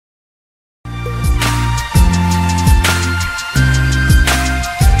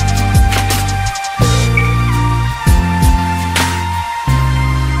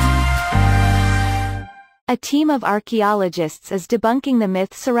A team of archaeologists is debunking the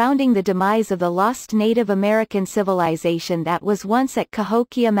myth surrounding the demise of the lost Native American civilization that was once at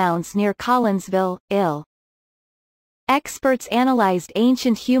Cahokia Mounds near Collinsville, Ill. Experts analyzed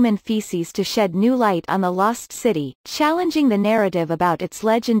ancient human feces to shed new light on the lost city, challenging the narrative about its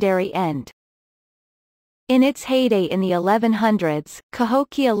legendary end. In its heyday in the 1100s,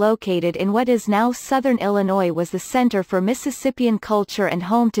 Cahokia, located in what is now southern Illinois, was the center for Mississippian culture and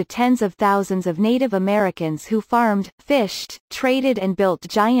home to tens of thousands of Native Americans who farmed, fished, traded and built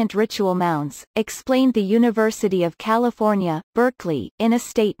giant ritual mounds, explained the University of California, Berkeley, in a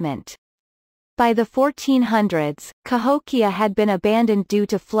statement. By the 1400s, Cahokia had been abandoned due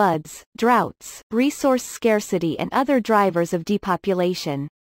to floods, droughts, resource scarcity and other drivers of depopulation.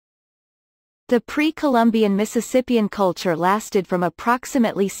 The pre-Columbian Mississippian culture lasted from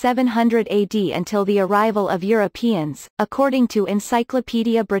approximately 700 AD until the arrival of Europeans, according to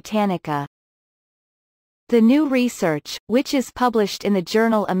Encyclopaedia Britannica. The new research, which is published in the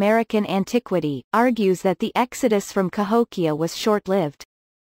journal American Antiquity, argues that the exodus from Cahokia was short-lived.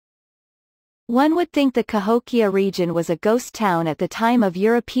 One would think the Cahokia region was a ghost town at the time of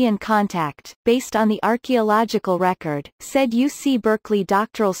European contact, based on the archaeological record, said UC Berkeley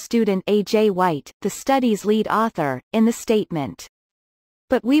doctoral student A.J. White, the study's lead author, in the statement.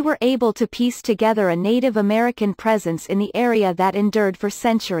 But we were able to piece together a Native American presence in the area that endured for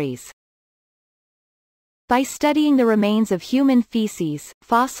centuries. By studying the remains of human feces,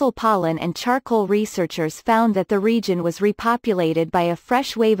 fossil pollen and charcoal, researchers found that the region was repopulated by a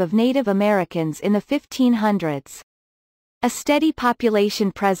fresh wave of Native Americans in the 1500s. A steady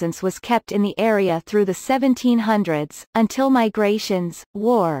population presence was kept in the area through the 1700s, until migrations,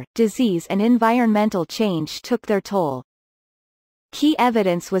 war, disease and environmental change took their toll. Key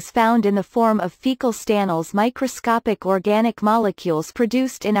evidence was found in the form of fecal stanols, microscopic organic molecules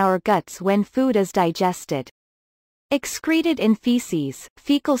produced in our guts when food is digested. Excreted in feces,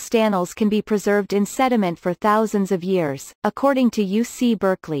 fecal stanols can be preserved in sediment for thousands of years, according to UC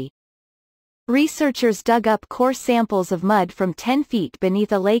Berkeley. Researchers dug up core samples of mud from 10 feet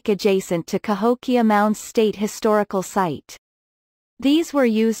beneath a lake adjacent to Cahokia Mounds State Historical Site. These were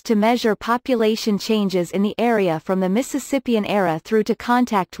used to measure population changes in the area from the Mississippian era through to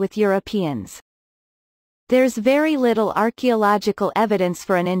contact with Europeans. There's very little archaeological evidence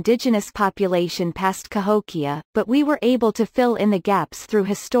for an indigenous population past Cahokia, but we were able to fill in the gaps through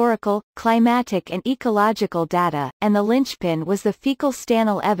historical, climatic and ecological data, and the linchpin was the fecal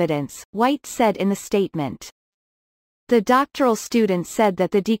stanol evidence, White said in the statement. The doctoral student said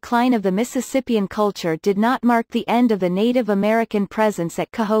that the decline of the Mississippian culture did not mark the end of the Native American presence at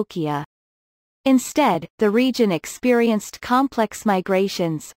Cahokia. Instead, the region experienced complex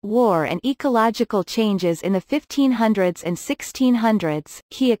migrations, war and ecological changes in the 1500s and 1600s,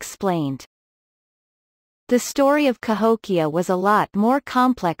 he explained. The story of Cahokia was a lot more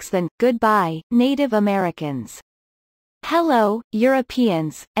complex than, "Goodbye, Native Americans. Hello,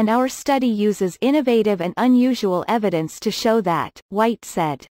 Europeans," and our study uses innovative and unusual evidence to show that, White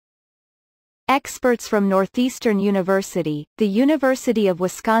said. Experts from Northeastern University, the University of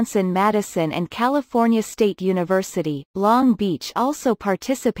Wisconsin-Madison and California State University, Long Beach also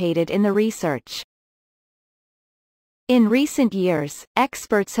participated in the research. In recent years,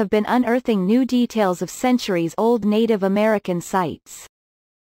 experts have been unearthing new details of centuries-old Native American sites.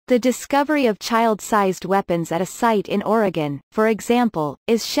 The discovery of child-sized weapons at a site in Oregon, for example,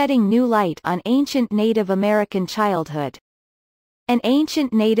 is shedding new light on ancient Native American childhood. An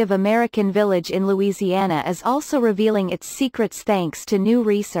ancient Native American village in Louisiana is also revealing its secrets thanks to new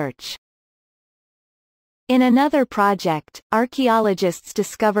research. In another project, archaeologists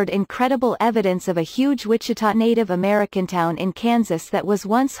discovered incredible evidence of a huge Wichita Native American town in Kansas that was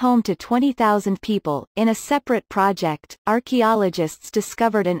once home to 20,000 people. In a separate project, archaeologists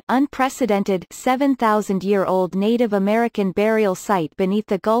discovered an unprecedented 7,000-year-old Native American burial site beneath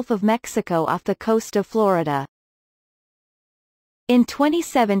the Gulf of Mexico off the coast of Florida. In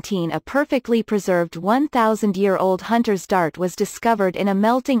 2017, a perfectly preserved 1,000-year-old hunter's dart was discovered in a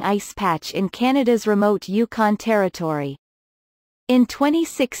melting ice patch in Canada's remote Yukon Territory. In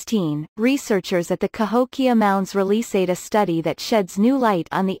 2016, researchers at the Cahokia Mounds released a study that sheds new light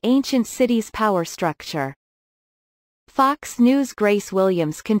on the ancient city's power structure. Fox News' Grace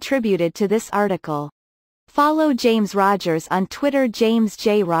Williams contributed to this article. Follow James Rogers on Twitter, James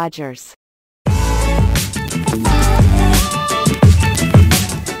J. Rogers.